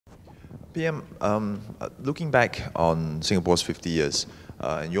PM, looking back on Singapore's 50 years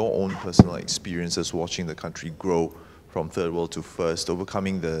and your own personal experiences watching the country grow from third world to first,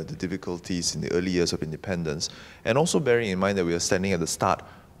 overcoming the difficulties in the early years of independence, and also bearing in mind that we are standing at the start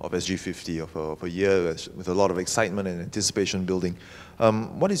of SG50, of a year with a lot of excitement and anticipation building.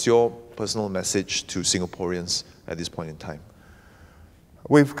 What is your personal message to Singaporeans at this point in time?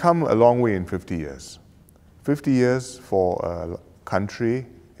 We've come a long way in 50 years. 50 years for a country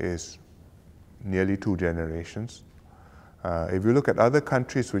is nearly 2 generations. If you look at other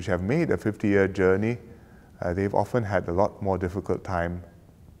countries which have made a 50-year journey, they've often had a lot more difficult time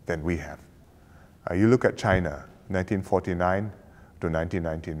than we have. You look at China, 1949 to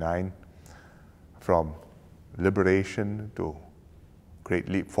 1999, from liberation to Great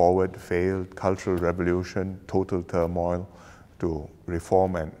Leap Forward, failed, Cultural Revolution, total turmoil, to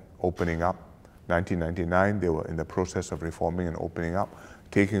reform and opening up. 1999, they were in the process of reforming and opening up,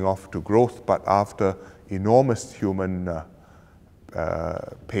 taking off to growth, but after enormous human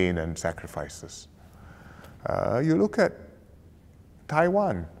pain and sacrifices. You look at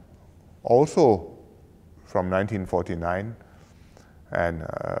Taiwan, also from 1949, and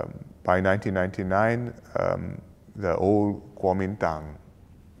by 1999, the old Kuomintang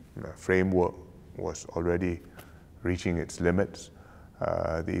framework was already reaching its limits.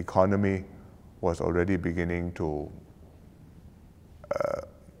 The economy was already beginning to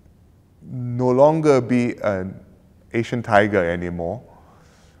no longer be an Asian tiger anymore.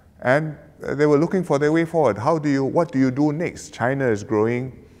 And they were looking for their way forward. What do you do next? China is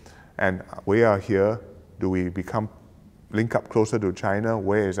growing, and we are here. Do we link up closer to China?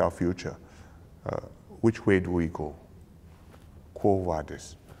 Where is our future? Which way do we go? Quo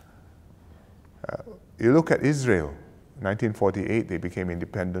vadis? You look at Israel, 1948, they became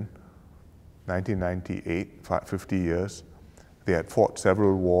independent. 1998, 50 years. They had fought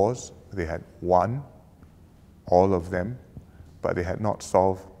several wars. They had won all of them, but they had not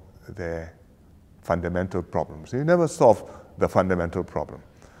solved their fundamental problems. They never solved the fundamental problem.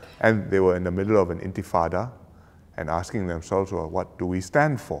 And they were in the middle of an intifada and asking themselves, well, what do we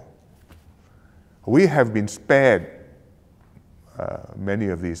stand for? We have been spared many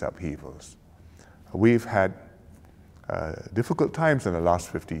of these upheavals. We've had difficult times in the last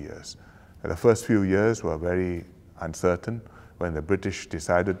 50 years. The first few years were very uncertain. When the British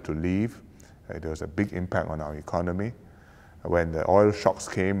decided to leave, there was a big impact on our economy. When the oil shocks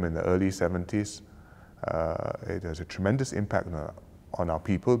came in the early 70s, it was a tremendous impact on our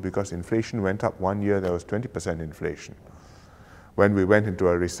people because inflation went up. One year there was 20% inflation. When we went into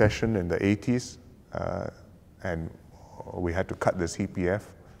a recession in the 80s and we had to cut the CPF,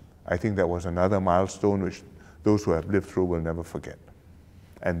 I think that was another milestone which those who have lived through will never forget.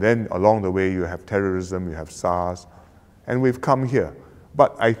 And then along the way you have terrorism, you have SARS, and we've come here.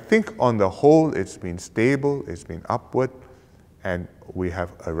 But I think on the whole it's been stable, it's been upward, and we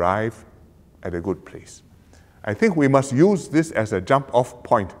have arrived at a good place. I think we must use this as a jump-off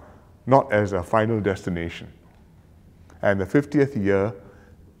point, not as a final destination. And the 50th year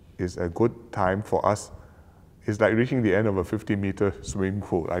is a good time for us. It's like reaching the end of a 50-meter swimming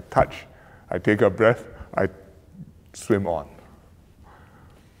pool. I touch, I take a breath, I swim on.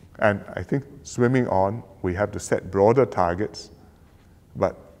 And I think swimming on, we have to set broader targets,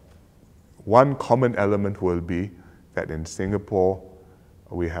 but one common element will be that in Singapore,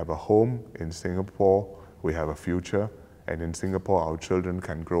 we have a home, in Singapore, we have a future, and in Singapore, our children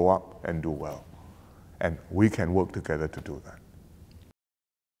can grow up and do well. And we can work together to do that.